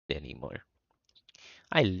it anymore.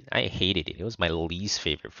 I hated it. It was my least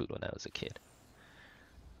favorite food when I was a kid.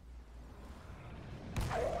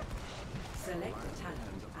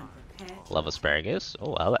 Love asparagus.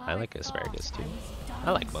 Oh, I like asparagus too.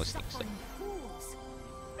 I like most things though.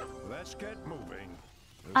 Let's get moving.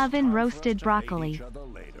 Oven roasted broccoli.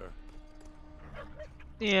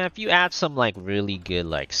 Yeah, if you add some like really good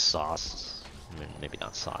like sauce, maybe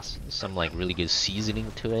not sauce, some like really good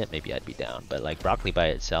seasoning to it, maybe I'd be down. But like broccoli by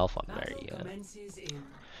itself, I'm very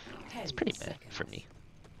it's pretty meh for me.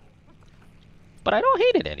 But I don't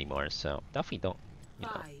hate it anymore, so definitely don't. You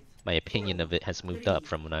know, my opinion of it has moved up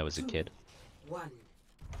from when I was a kid.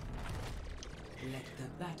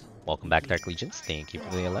 Welcome back, Dark Legions. Thank you for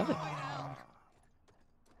the 11.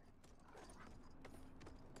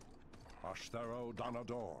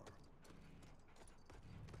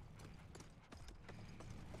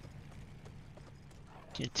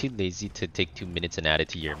 You're too lazy to take 2 minutes and add it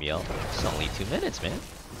to your meal. It's only 2 minutes, man.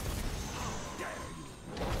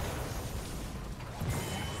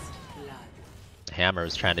 Hammer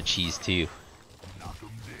was trying to cheese too.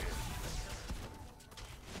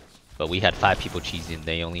 But we had 5 people cheesing,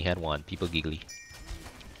 they only had 1. People giggly.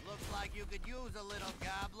 Looks like you could use a little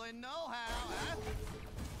goblin know-how, huh?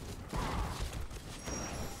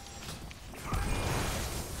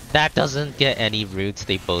 That doesn't get any roots,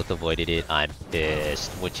 they both avoided it. I'm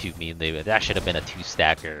pissed. What you mean? That should have been a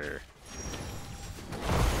 2-stacker.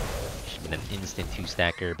 Should have been an instant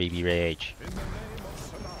 2-stacker, baby rage.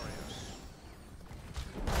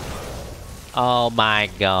 Oh my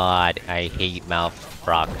god, I hate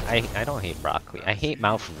I don't hate broccoli. I hate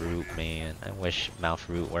mouth root, man. I wish mouth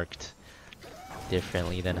root worked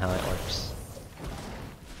differently than how it works.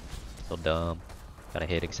 So dumb. Gotta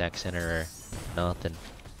hit exact center or nothing.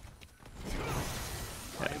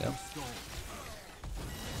 There we go.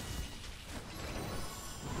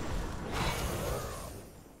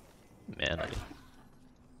 Man, I mean,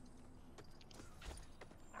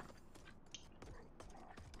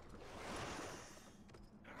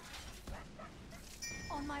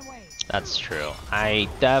 that's true. I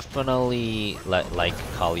definitely like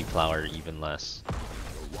cauliflower even less.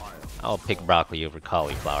 I'll pick broccoli over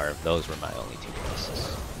cauliflower if those were my only 2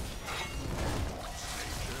 choices.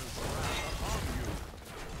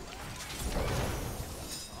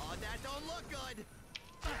 Oh, that don't look good.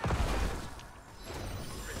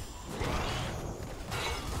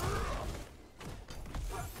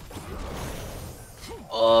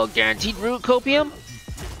 Oh, guaranteed root copium?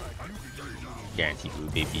 Guaranteed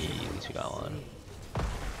root, baby. At least we got one.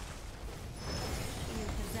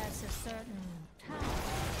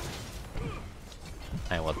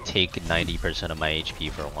 I will take 90% of my HP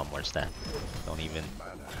for 1 more stat. Don't even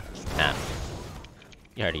matter.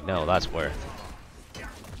 You already know that's worth.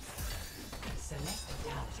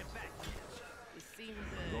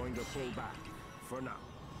 Going to pull back for now.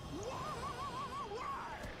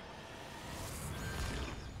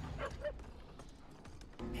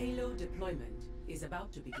 Payload deployment is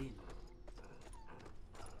about to begin.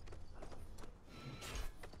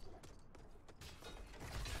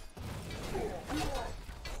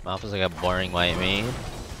 Malf is like a boring white main.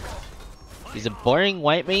 He's a boring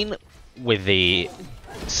white main with a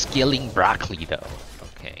skilling broccoli though.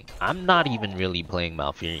 Okay, I'm not even really playing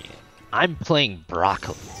Malfurion. I'm playing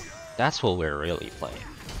broccoli. That's what we're really playing.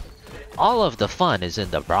 All of the fun is in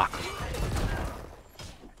the broccoli.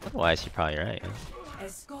 Otherwise, you're probably right. Huh?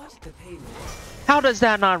 Escort the payload. How does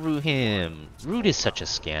that not root him? Root is such a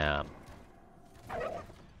scam.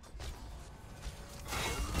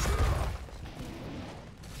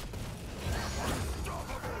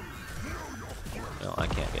 No, I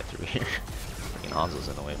can't get through here. Fucking Hanzo's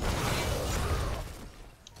in the way.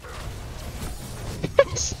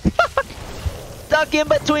 Stuck in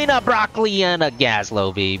between a broccoli and a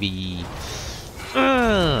Gaslow, baby.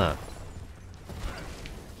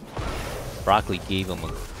 Broccoli gave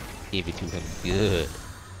it to him good.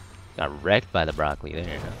 Got wrecked by the broccoli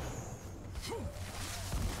there.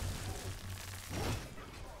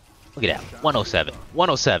 Look at that. 107.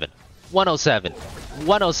 107. 107.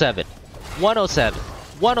 107. 107.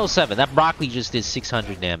 107. That broccoli just did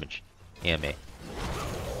 600 damage. AMA.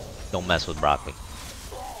 Don't mess with broccoli.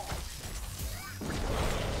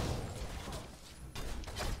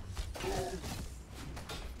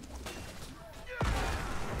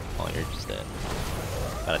 Oh, you're just dead.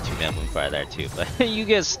 Got a 2-man move fire there too, but you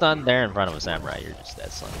get stunned there in front of a samurai, you're just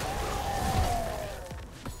dead, son.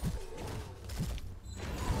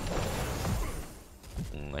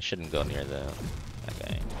 I shouldn't go near that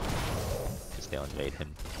guy. Because they'll invade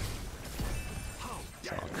him.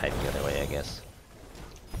 So I'll kite the other way, I guess.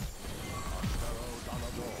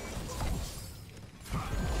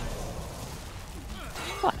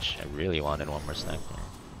 Gosh, I really wanted one more stack there,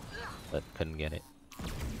 but couldn't get it.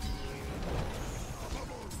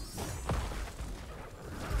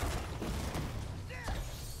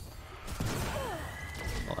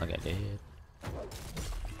 Oh, I got dead.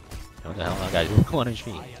 What the hell? I got 1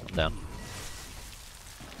 HP. I'm down.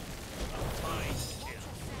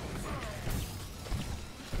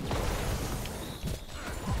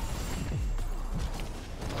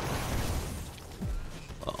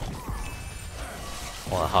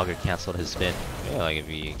 Well, Hogger cancelled his spin. Yeah, like if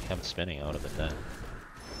he kept spinning, I would have been dead.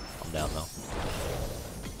 I'm down though.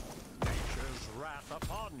 Nature's wrath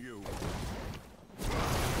upon you.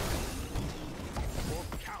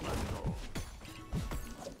 For Calendar.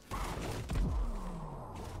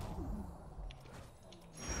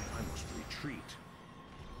 I must retreat.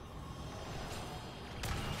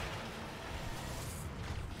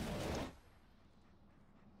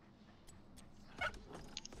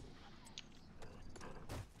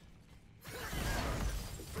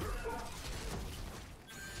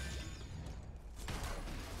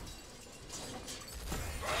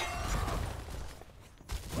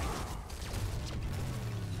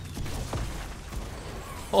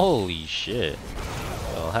 Holy shit.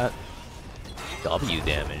 Well, that W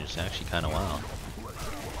damage is actually kind of wild.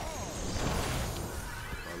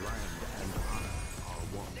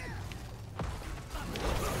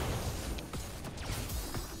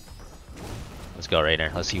 Let's go,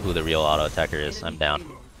 Rainer. Let's see who the real auto attacker is. I'm down.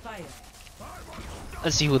 Fire.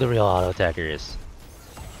 Let's see who the real auto attacker is.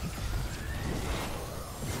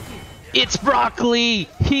 It's Broccoli!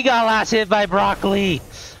 He got last hit by Broccoli!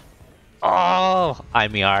 Oh! I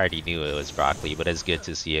mean, I already knew it was Broccoli, but it's good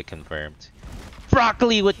to see it confirmed.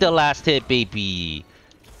 Broccoli with the last hit, baby!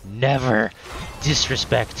 Never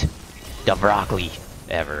disrespect the Broccoli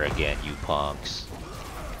ever again, you punks.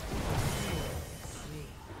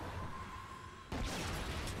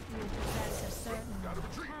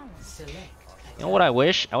 You know what I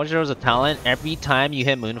wish? I wish there was a talent. Every time you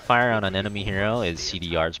hit Moonfire on an enemy hero, is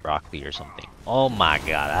CDR's Broccoli or something. Oh my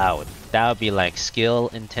god, that would be like skill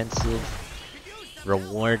intensive,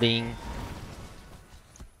 rewarding,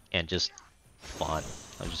 and just fun.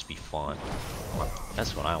 That would just be fun.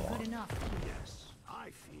 That's what I want. Yes, I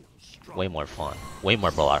feel strong. Way more fun. Way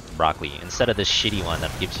more Broccoli. Instead of this shitty one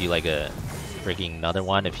that gives you like a freaking another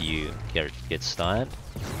one if you get stunned.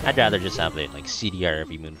 I'd rather just have it like CDR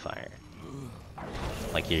every Moonfire.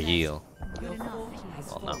 Like your heal.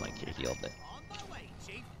 Well, not like your heal, but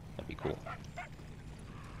that'd be cool.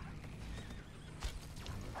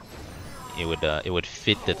 It would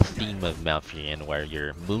fit the theme of Malfurion, where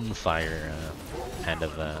your Moonfire kind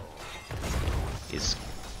of is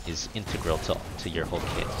integral to your whole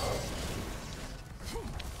kit.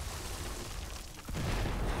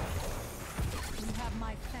 You have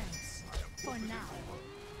my thanks for now.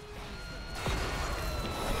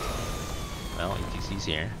 Well, ETC's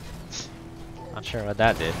here. Not sure what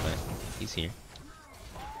that did, but he's here.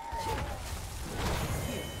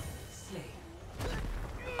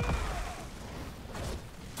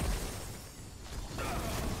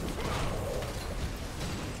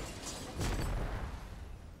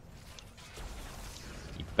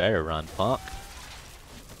 You better run, punk.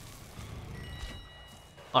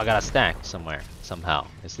 Oh, I got a stack somewhere, somehow.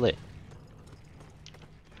 It's lit.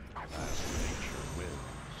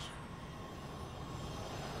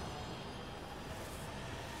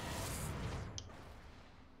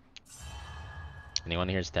 Anyone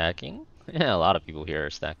here stacking? Yeah, a lot of people here are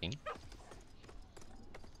stacking.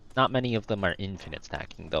 Not many of them are infinite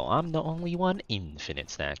stacking, though. I'm the only one infinite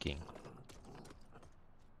stacking.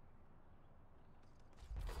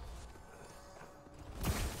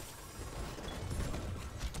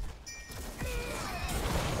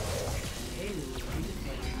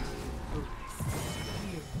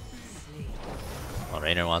 Well,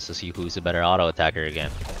 Rainer wants to see who's a better auto attacker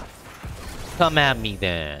again. Come at me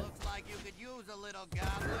then.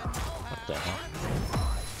 What the hell?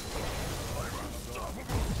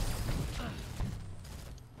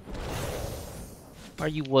 Where are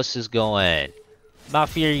you wusses going?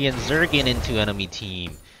 Malfurion Zergin into enemy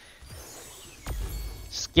team.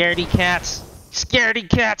 Scaredy cats! Scaredy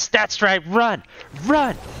cats! That's right! Run!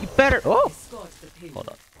 Run! You better. Oh! Hold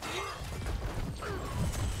up.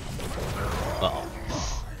 Uh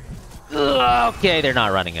oh. Okay, they're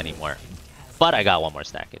not running anymore. But I got one more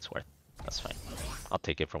stack. It's worth. That's fine. I'll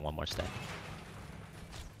take it for one more stack.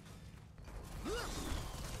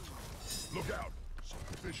 Look out!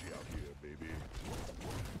 Something fishy out here, baby.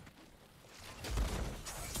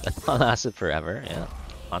 That lasted forever. Yeah,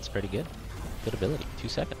 that's pretty good. Good ability. 2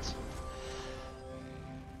 seconds.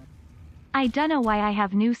 I dunno why I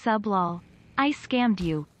have new sub lol. I scammed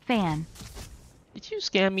you, fan. Did you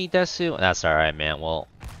scam me, Desu? That's alright, man. Well,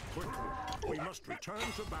 Quickly, we must return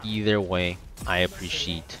to battle. either way, I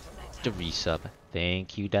appreciate the resub.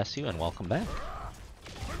 Thank you, Desu, and welcome back.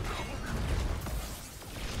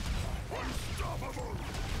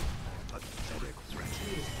 Pathetic wretch.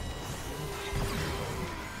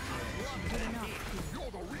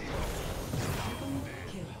 You're the real.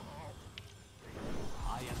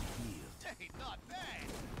 I am healed. Hey, not bad.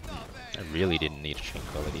 Not bad. I really didn't need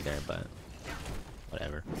Tranquility there, but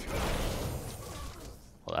whatever.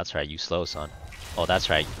 Well, that's right, you slow, son. Oh, that's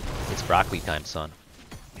right, it's broccoli time, son.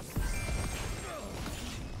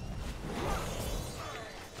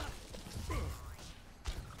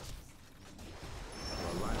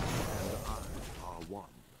 The land and I are one.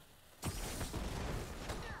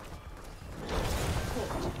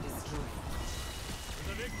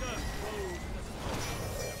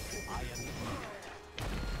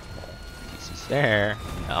 He's there.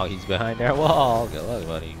 Now he's behind our wall. Good luck,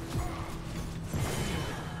 buddy.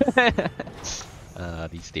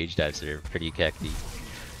 These stage dives are pretty cacty.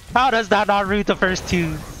 How does that not root the first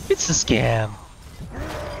two? It's a scam.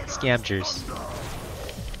 Scamgers.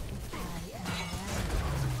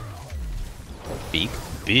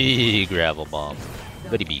 Big gravel bomb.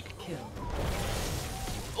 Very big.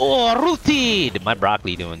 Oh, rooted! My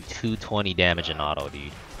broccoli doing 220 damage in auto,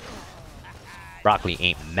 dude. Broccoli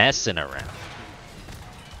ain't messing around.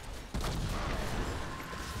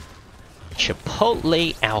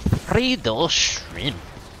 Chipotle Alfredo shrimp.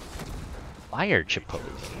 Fire Chipotle.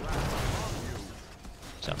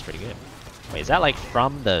 Sounds pretty good. Wait, is that like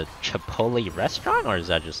from the Chipotle restaurant, or is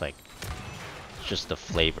that just like just the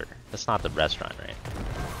flavor? That's not the restaurant, right?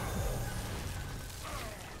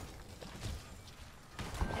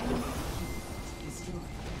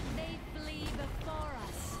 They flee before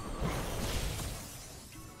us.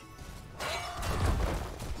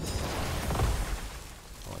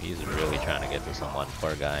 Oh, he's really trying to get to someone,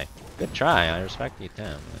 poor guy. Good try, I respect you,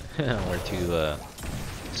 Tim. We're too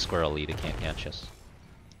squirrely to can't catch us.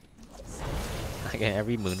 Again,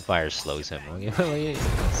 every moonfire slows him. He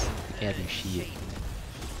can't do shit.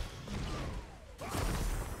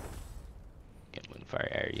 Get moonfire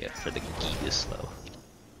area for the Gi to slow.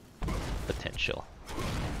 Potential.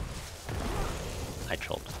 I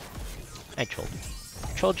trolled. I trolled.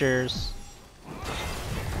 Trollgers.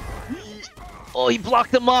 Oh, he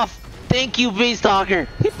blocked him off! Thank you, Base Talker!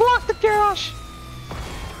 He blocked the Garrosh!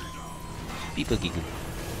 Beep boogie goo.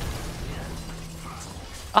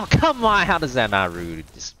 Oh, come on! How does that not root?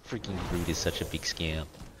 This freaking root is such a big scam.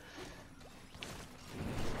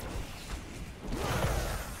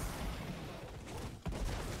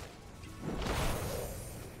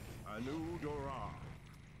 A new Dora.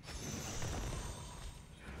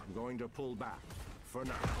 I'm going to pull back for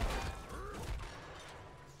now.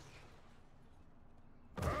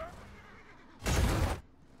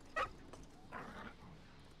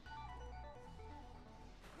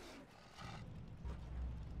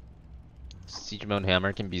 Siege Mode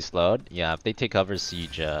Hammer can be slowed. Yeah, if they take cover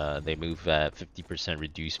Siege, they move at 50%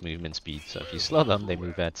 reduced movement speed. So if you slow them, they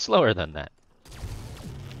move at slower than that.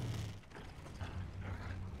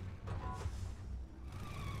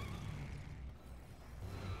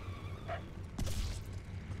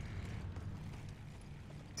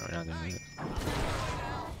 We're not gonna move it.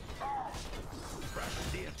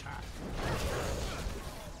 Press the attack.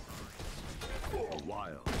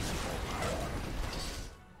 Wild.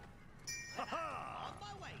 On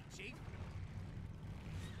my way, Chief.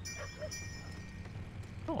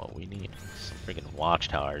 Oh, what we need some freaking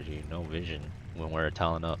watchtowers, dude. No vision when we're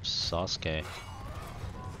talent up Sasuke.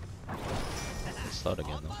 It's slowed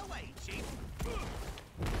again On though. my way, Chief.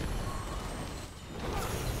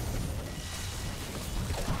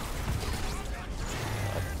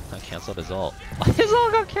 I canceled his ult. His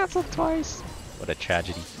ult got canceled twice. What a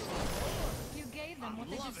tragedy. You gave them what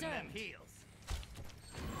they Loving them deserved. heals.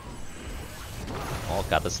 Oh,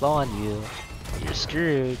 got the slow on you. You're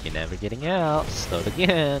screwed. You're never getting out. Slowed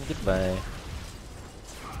again. Goodbye.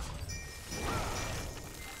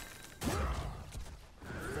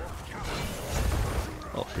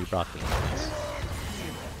 Oh, free broccoli.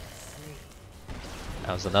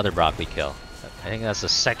 That was another broccoli kill. I think that's the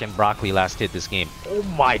second broccoli last hit this game. Oh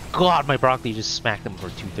my god, my broccoli just smacked him for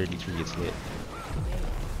 233. It's lit.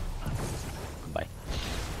 Bye.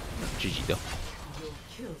 GG though. Your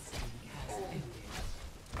kill streak has ended.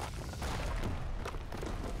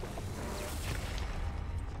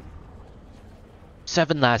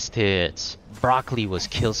 7 last hits. Broccoli was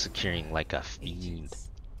kill securing like a fiend.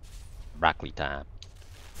 Broccoli time.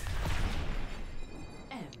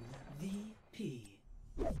 MVP.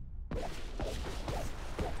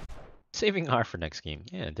 saving R for next game.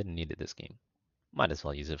 Yeah, didn't need it this game. Might as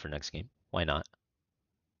well use it for next game. Why not?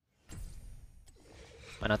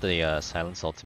 Why not the silence ultimate?